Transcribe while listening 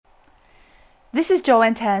This is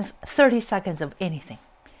Joanne Tan's 30 Seconds of Anything.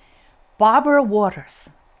 Barbara Walters,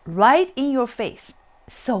 right in your face.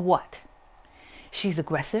 So what? She's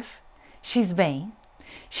aggressive. She's vain.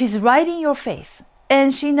 She's right in your face.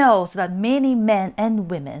 And she knows that many men and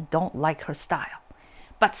women don't like her style.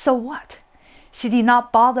 But so what? She did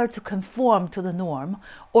not bother to conform to the norm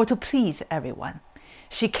or to please everyone.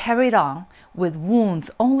 She carried on with wounds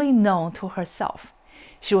only known to herself.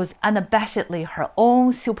 She was unabashedly her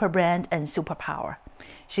own super brand and superpower.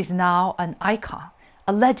 She's now an icon,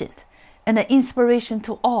 a legend, and an inspiration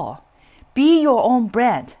to all. Be your own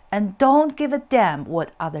brand and don't give a damn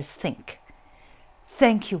what others think.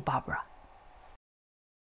 Thank you, Barbara.